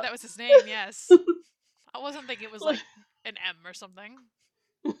definitely look remember up. that was his name, yes. I wasn't thinking it was Like like an M or something.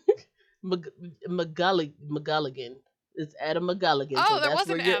 McGulligan. It's Adam McGulligan, so Oh, there that's was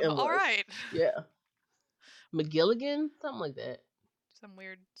where an your M. M All was. right. Yeah. McGilligan? Something like that. Some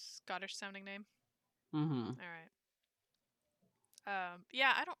weird Scottish sounding name. Hmm. All right.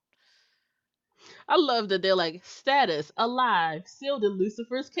 Yeah, I don't. I love that they're like, status, alive, sealed in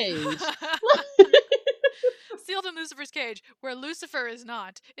Lucifer's cage. Sealed in Lucifer's cage, where Lucifer is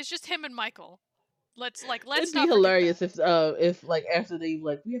not. It's just him and Michael. Let's It'd be not forget that. hilarious if like after they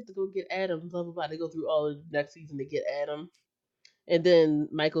like we have to go get Adam, blah blah blah. They go through all of next season to get Adam, and then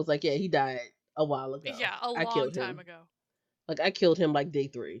Michael's like, yeah, he died a while ago. Yeah, a I long killed time him. ago. Like I killed him like day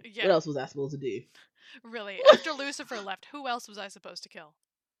 3. What Yeah, else was I supposed to do? really. After Lucifer left, who else was I supposed to kill?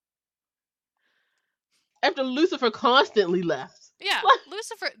 After Lucifer constantly left. Yeah,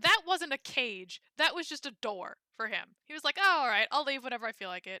 Lucifer. That wasn't a cage. That was just a door for him. He was like, "Oh, all right, I'll leave whenever I feel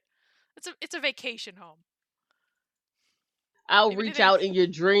like it." It's a vacation home. I'll Anybody reach out in think? your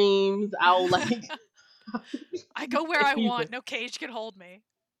dreams. I'll like I go where I want. anything. No cage can hold me.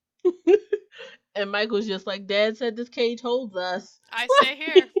 And Michael's just like, Dad said this cage holds us. I stay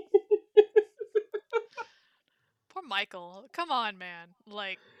here. Poor Michael. Come on, man.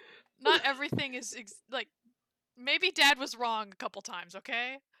 Like, not everything is like. Maybe Dad was wrong a couple times.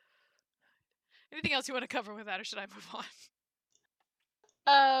 Okay. Anything else you want to cover with that, or should I move on?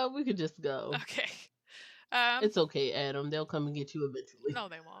 We could just go. Okay. It's okay, Adam. They'll come and get you eventually. No,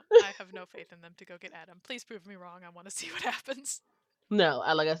 they won't. I have no faith in them to go get Adam. Please prove me wrong. I want to see what happens. No,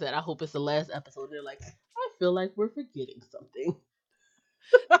 like I said, I hope it's the last episode. They're like, I feel like we're forgetting something.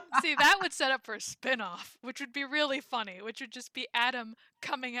 See, that would set up for a spin-off, which would be really funny, which would just be Adam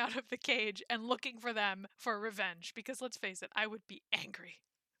coming out of the cage and looking for them for revenge, because let's face it, I would be angry.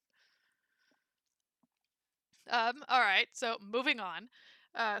 All right, so moving on.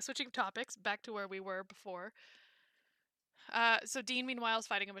 Switching topics back to where we were before. So Dean, meanwhile, is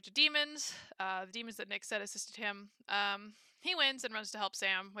fighting a bunch of demons. The demons that Nick said assisted him. He wins and runs to help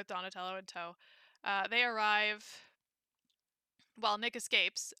Sam with Donatello in tow. They arrive. While Nick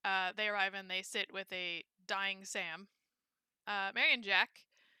escapes, they arrive and they sit with a dying Sam. Mary and Jack,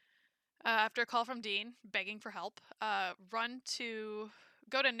 after a call from Dean begging for help,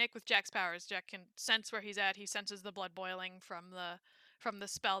 go to Nick with Jack's powers. Jack can sense where he's at. He senses the blood boiling from the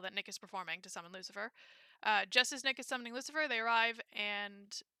spell that Nick is performing to summon Lucifer. Just as Nick is summoning Lucifer, they arrive,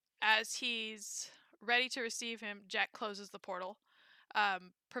 and as he's ready to receive him, Jack closes the portal,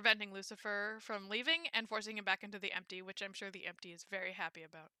 preventing Lucifer from leaving and forcing him back into the empty, which I'm sure the empty is very happy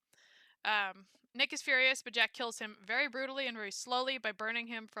about. Nick is furious, but Jack kills him very brutally and very slowly by burning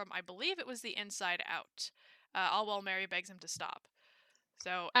him from, I believe it was the inside out, all while Mary begs him to stop.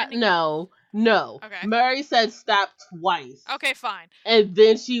 So, ending it. No. Okay. Mary said stop twice. Okay, fine. And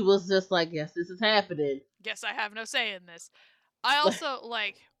then she was just like, yes, this is happening. Guess I have no say in this. I also,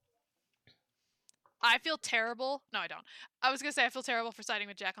 I feel terrible. No, I don't. I was going to say I feel terrible for siding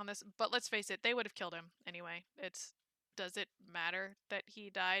with Jack on this, but let's face it, they would have killed him anyway. Does it matter that he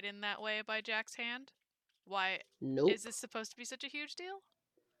died in that way by Jack's hand? Why Nope. is this supposed to be such a huge deal?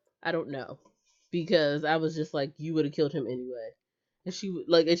 I don't know. Because I was just like, you would have killed him anyway. And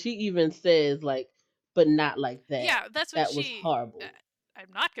she even says like, but not like that. Yeah, that's what that was horrible.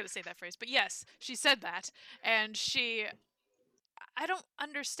 I'm not going to say that phrase, but yes, she said that. And I don't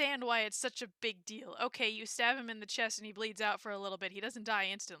understand why it's such a big deal. Okay, you stab him in the chest and he bleeds out for a little bit. He doesn't die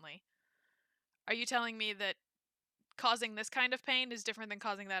instantly. Are you telling me that causing this kind of pain is different than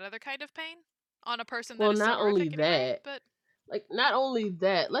causing that other kind of pain on a person that is so horrific anyway? But not only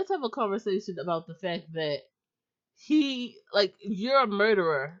that, let's have a conversation about the fact that you're a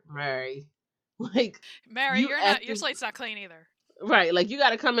murderer, Mary. Mary, your slate's not clean either. Right, you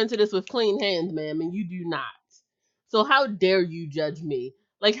got to come into this with clean hands, ma'am, and you do not. So how dare you judge me?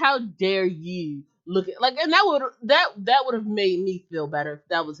 How dare you look at and that would have made me feel better if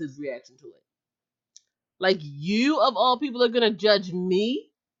that was his reaction to it. You of all people are gonna judge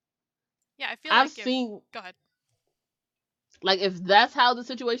me? Yeah, I feel go ahead. If that's how the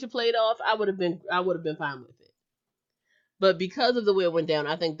situation played off, I would have been fine with it. But because of the way it went down,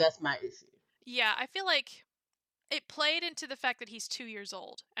 I think that's my issue. Yeah, I feel like it played into the fact that he's 2 years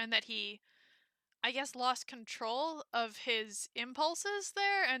old and that he, I guess, lost control of his impulses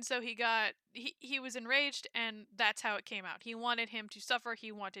there, and so he was enraged, and that's how it came out. He wanted him to suffer,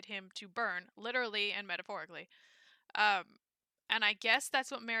 he wanted him to burn, literally and metaphorically. And I guess that's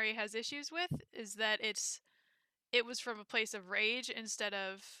what Mary has issues with, is that it was from a place of rage instead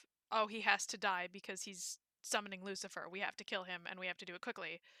of, oh, he has to die because he's summoning Lucifer. We have to kill him and we have to do it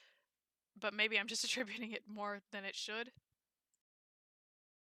quickly. But maybe I'm just attributing it more than it should.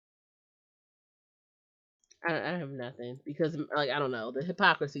 I have nothing because I don't know, the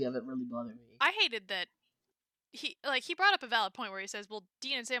hypocrisy of it really bothered me. I hated that he brought up a valid point where he says, well,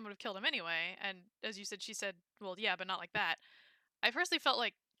 Dean and Sam would have killed him anyway, and as you said, she said, well, yeah, but not like that. I personally felt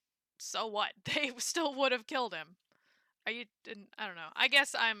like, so what? They still would have killed him. I don't know. I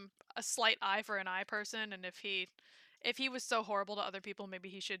guess I'm a slight eye for an eye person, and if he was so horrible to other people, maybe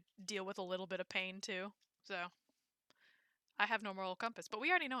he should deal with a little bit of pain too. So I have no moral compass, but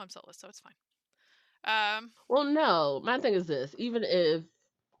we already know I'm soulless, so it's fine. Well, no, my thing is this: even if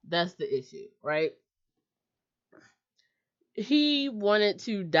that's the issue, right? He wanted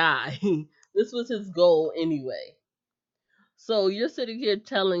to die. This was his goal anyway. So you're sitting here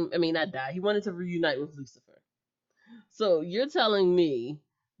not die. He wanted to reunite with Lucifer. So you're telling me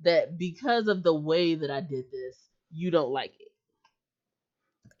that because of the way that I did this, you don't like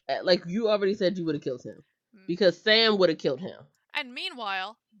it. You already said you would have killed him. Because Sam would have killed him. And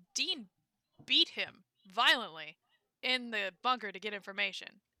meanwhile, Dean beat him violently in the bunker to get information.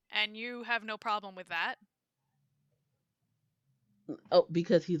 And you have no problem with that? Oh,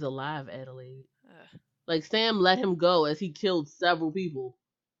 because he's alive, Adelaide. Sam let him go as he killed several people.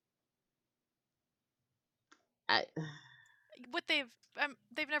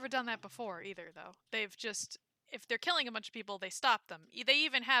 They've never done that before either, though. They've just, if they're killing a bunch of people, they stop them. They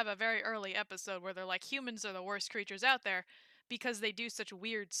even have a very early episode where they're like, humans are the worst creatures out there because they do such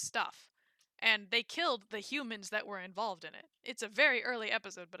weird stuff. And they killed the humans that were involved in it. It's a very early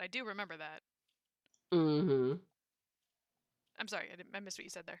episode, but I do remember that. Mm-hmm. I'm sorry, I missed what you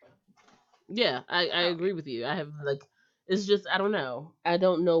said there. Yeah, I agree with you. I have it's just, I don't know. I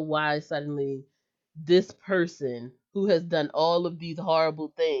don't know why suddenly this person who has done all of these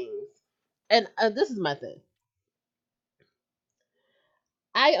horrible things, and this is my thing.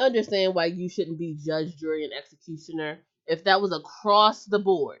 I understand why you shouldn't be judge, jury, and executioner if that was across the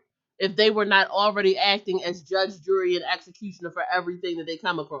board. if they were not already acting as judge, jury, and executioner for everything that they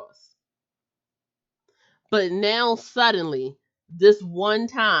come across. But now suddenly, this one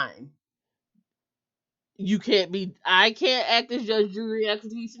time, I can't act as judge, jury,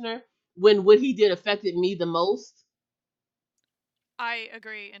 executioner when what he did affected me the most. I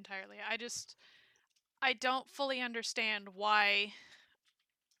agree entirely. I don't fully understand why.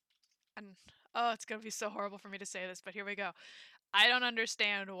 And oh, it's gonna be so horrible for me to say this, but here we go. I don't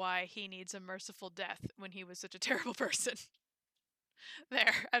understand why he needs a merciful death when he was such a terrible person.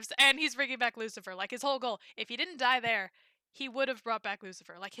 There, and he's bringing back Lucifer. Like his whole goal, if he didn't die there, he would have brought back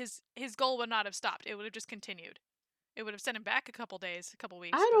Lucifer. Like his goal would not have stopped. It would have just continued. It would have sent him back a couple days, a couple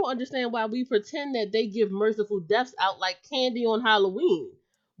weeks, I but don't understand why we pretend that they give merciful deaths out like candy on Halloween.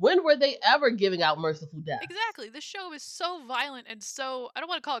 When were they ever giving out merciful deaths? exactly. This show is so violent and so, I don't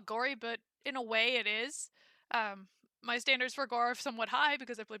want to call it gory, but in a way it is. My standards for gore are somewhat high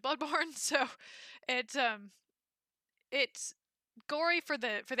because I play Bloodborne, so it it's gory for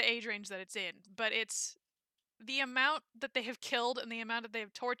the age range that it's in, but it's the amount that they have killed and the amount that they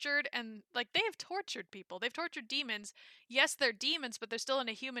have tortured, and like they have tortured people. They've tortured demons. Yes, they're demons, but they're still in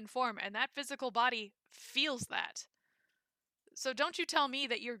a human form, and that physical body feels that. So don't you tell me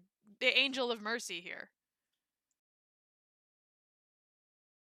that you're the angel of mercy here.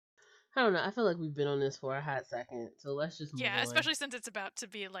 I don't know. I feel like we've been on this for a hot second, so let's just move Yeah, on. especially since it's about to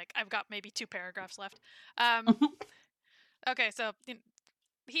be like I've got maybe 2 paragraphs left. Okay, so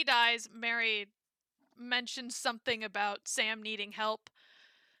he dies. Mary mentions something about Sam needing help.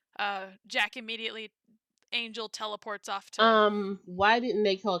 Jack immediately Angel teleports off to. Why didn't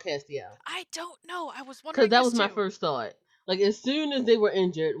they call Castiel? I don't know. I was Because wondering that this was my too. first thought. Like as soon as they were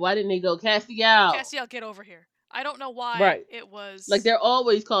injured, why didn't they go Castiel? Castiel, get over here. I don't know why Right. it Like was. they're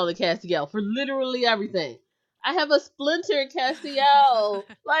always calling Castiel for literally everything. I have a splinter Castiel.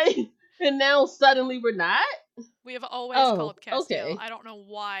 Like, and now suddenly we're not. We have always Oh, called Castiel. okay. I don't know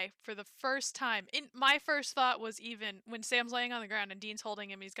why. For the first time, in my first thought was even when Sam's laying on the ground and Dean's holding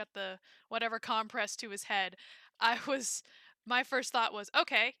him. He's got the whatever compress to his head. I was. My first thought was,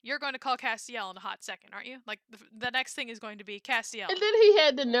 okay, you're going to call Castiel in a hot second, aren't you? Like the next thing is going to be Castiel. And then he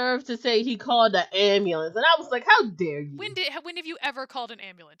had the nerve to say he called the ambulance, and I was like, "How dare you!" When have you ever called an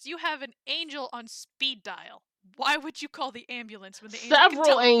ambulance? You have an angel on speed dial. Why would you call the ambulance when the angel can Several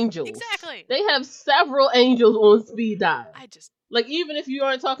teleport? angels. Exactly. They have several angels on speed dial. I just Like even if you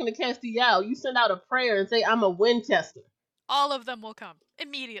aren't talking to Castiel, you send out a prayer and say, "I'm a Winchester." all of them will come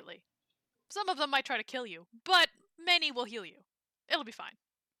immediately. Some of them might try to kill you, but many will heal you. It'll be fine.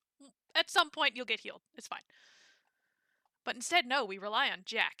 At some point, you'll get healed. It's fine. But instead, no, we rely on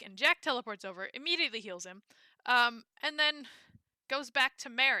Jack, and Jack teleports over, immediately heals him, and then goes back to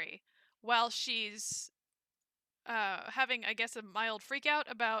Mary while she's having, I guess, a mild freakout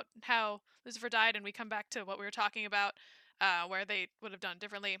about how Lucifer died, and we come back to what we were talking about, where they would have done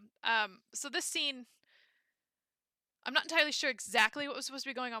differently. So this scene, I'm not entirely sure exactly what was supposed to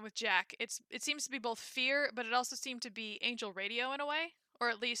be going on with Jack. It seems to be both fear, but it also seemed to be angel radio in a way, or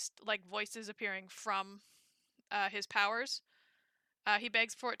at least like voices appearing from his powers. He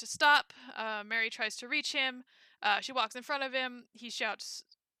begs for it to stop. Mary tries to reach him. She walks in front of him. He shouts.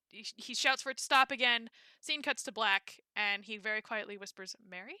 He shouts for it to stop again. Scene cuts to black, and he very quietly whispers,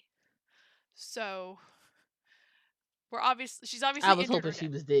 "Mary." So she's I obviously was injured hoping or she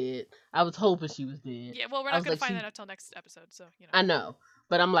dead. was dead. I was hoping she was dead. Yeah, well, we're I not was gonna like, find that she. out till next episode, so you know. I know,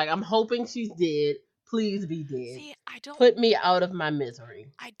 but I'm like, I'm hoping she's dead. Please be dead. See, Put me out of my misery.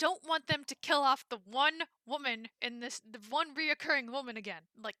 I don't want them to kill off the one woman in this, the one reoccurring woman again.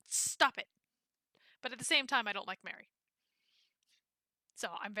 Like, stop it. But at the same time, I don't like Mary. So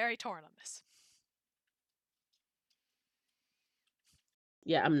I'm very torn on this.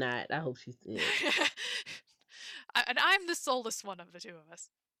 Yeah, I'm not. I hope she's dead. And I'm the soulless one of the two of us.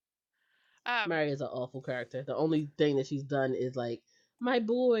 Mary is an awful character. The only thing that she's done is like my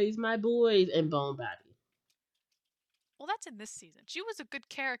boys, and Bone Body. Well, that's in this season. She was a good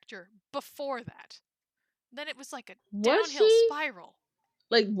character before that. Then it was like a Was downhill she? spiral.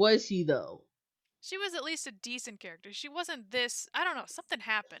 Like, was she though? She was at least a decent character. She wasn't this. I don't know. Something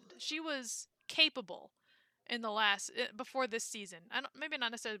happened. She was capable in the last before this season. I don't, maybe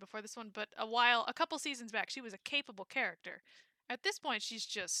not necessarily before this one, but a couple seasons back, she was a capable character. At this point, she's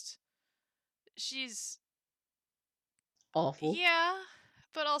Awful. yeah,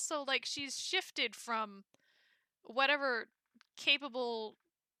 but also like she's shifted from whatever capable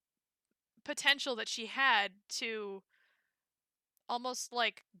potential that she had to almost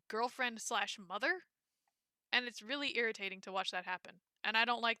like girlfriend slash mother, and it's really irritating to watch that happen. And I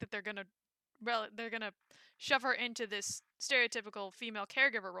don't like that they're gonna they're gonna shove her into this stereotypical female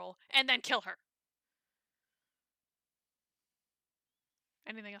caregiver role and then kill her.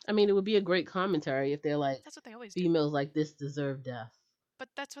 Anything else? I mean, it would be a great commentary if they're like, That's what they always do. females like this deserve death. But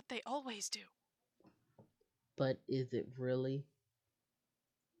that's what they always do. But is it really?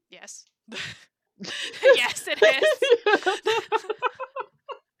 Yes. Yes, it is.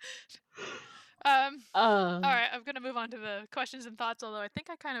 All right, I'm gonna move on to the questions and thoughts. Although I think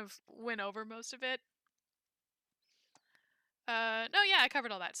I kind of went over most of it. No, yeah, I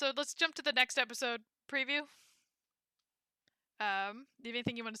covered all that. So let's jump to the next episode preview. Do you have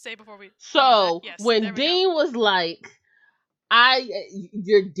anything you want to say before we? So Yes, when Dean was like,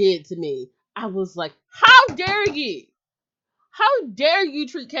 you're dead to me, I was like, how dare you? How dare you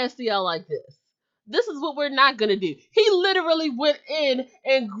treat Castiel like this? This is what we're not gonna do. He literally went in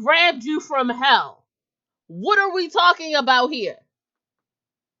and grabbed you from hell. What are we talking about here?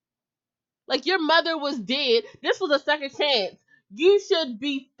 Like, your mother was dead. This was a second chance. You should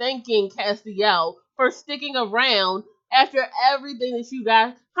be thanking Castiel for sticking around after everything that you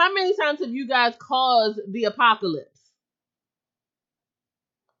guys. How many times have you guys caused the apocalypse?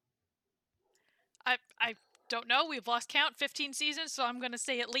 I don't know. We've lost count. 15 seasons, so I'm gonna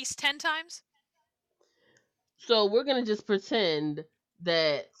say at least 10 times. So we're gonna just pretend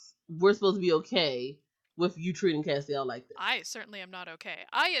that we're supposed to be okay with you treating Castiel like this. I certainly am not okay.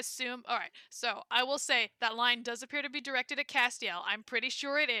 I assume. All right, so I will say that line does appear to be directed at Castiel. I'm pretty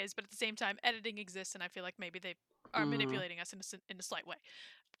sure it is, but at the same time, editing exists, and I feel like maybe they are manipulating us in a slight way,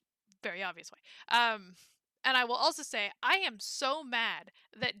 very obvious way. And I will also say I am so mad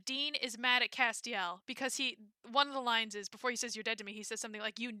that Dean is mad at Castiel because one of the lines is before he says you're dead to me, he says something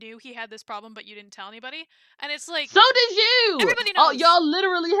like you knew he had this problem but you didn't tell anybody, and it's like so did you. Everybody knows. Oh, y'all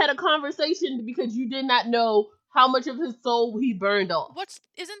literally had a conversation because you did not know how much of his soul he burned off.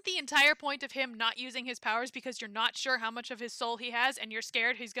 Isn't the entire point of him not using his powers because you're not sure how much of his soul he has and you're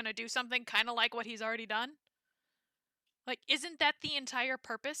scared he's gonna do something kind of like what he's already done? Like, isn't that the entire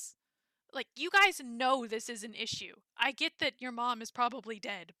purpose? Like, you guys know this is an issue. I get that your mom is probably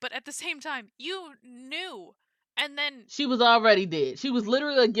dead, but at the same time, you knew. And then she was already dead. She was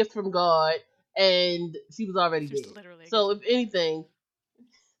literally a gift from God, and she was already dead. Literally so if anything,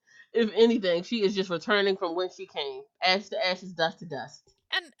 she is just returning from whence she came. Ash to ashes, dust to dust.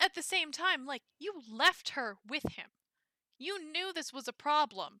 And at the same time, like, you left her with him. You knew this was a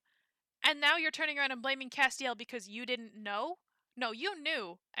problem. And now you're turning around and blaming Castiel because you didn't know? No, you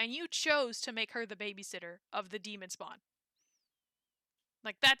knew, and you chose to make her the babysitter of the demon spawn.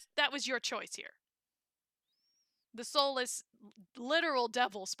 Like, that was your choice here. The soulless, literal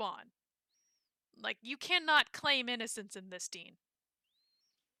devil spawn. Like, you cannot claim innocence in this, Dean.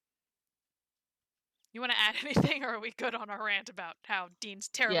 You want to add anything, or are we good on our rant about how Dean's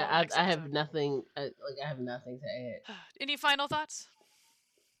terrible? Yeah, I have nothing. I have nothing to add. Any final thoughts?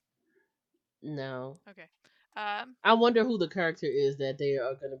 No. Okay. I wonder who the character is that they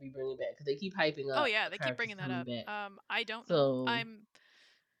are going to be bringing back because they keep hyping up. Oh yeah, they keep bringing that up. Back. I don't know.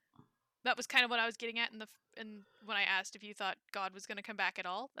 That was kind of what I was getting at in when I asked if you thought God was going to come back at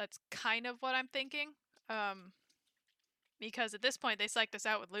all. That's kind of what I'm thinking. Because at this point they psyched us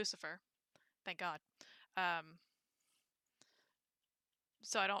out with Lucifer. Thank God.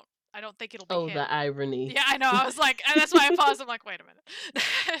 So I don't think it'll be him. The irony. Yeah, I know. I was like, and that's why I paused. I'm like, wait a minute.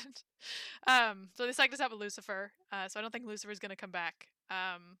 So they psyched us out with Lucifer. So I don't think Lucifer's gonna come back.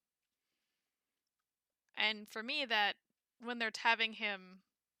 And for me, that when they're having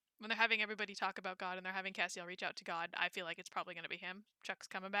everybody talk about God and they're having Castiel reach out to God, I feel like it's probably gonna be him. Chuck's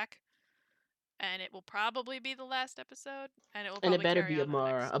coming back. And it will probably be the last episode, and it will. And it better be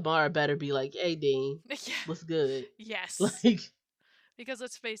Amara. Amara better be like, "Hey, Dean, what's good?" Yes. Like, because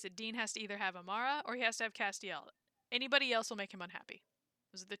let's face it, Dean has to either have Amara or he has to have Castiel. Anybody else will make him unhappy.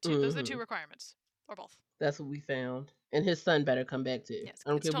 Those are the two. Those are the two requirements, or both. That's what we found. And his son better come back too. Yes, I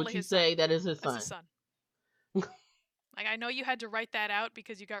don't care what you say. That is his son. That's his son. Like, I know you had to write that out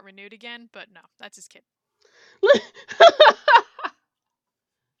because you got renewed again, but no, that's his kid.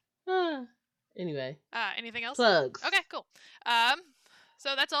 Anyway. Anything else? Plugs. Okay, cool.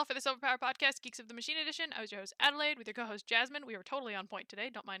 So that's all for this Overpower podcast, Geeks of the Machine edition. I was your host, Adelaide, with your co-host, Jasmine. We were totally on point today.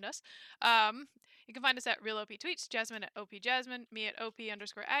 Don't mind us. You can find us at Real OP Tweets, Jasmine at OP Jasmine, me at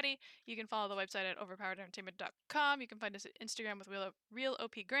OP_Addy. You can follow the website at overpoweredentertainment.com. You can find us at Instagram with Real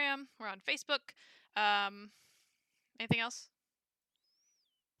OP Graham. We're on Facebook. Anything else?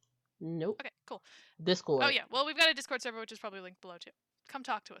 Nope. Okay, cool. Discord. Oh, yeah. Well, we've got a Discord server, which is probably linked below, too. Come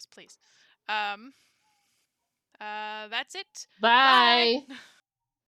talk to us, please. That's it. Bye. Bye.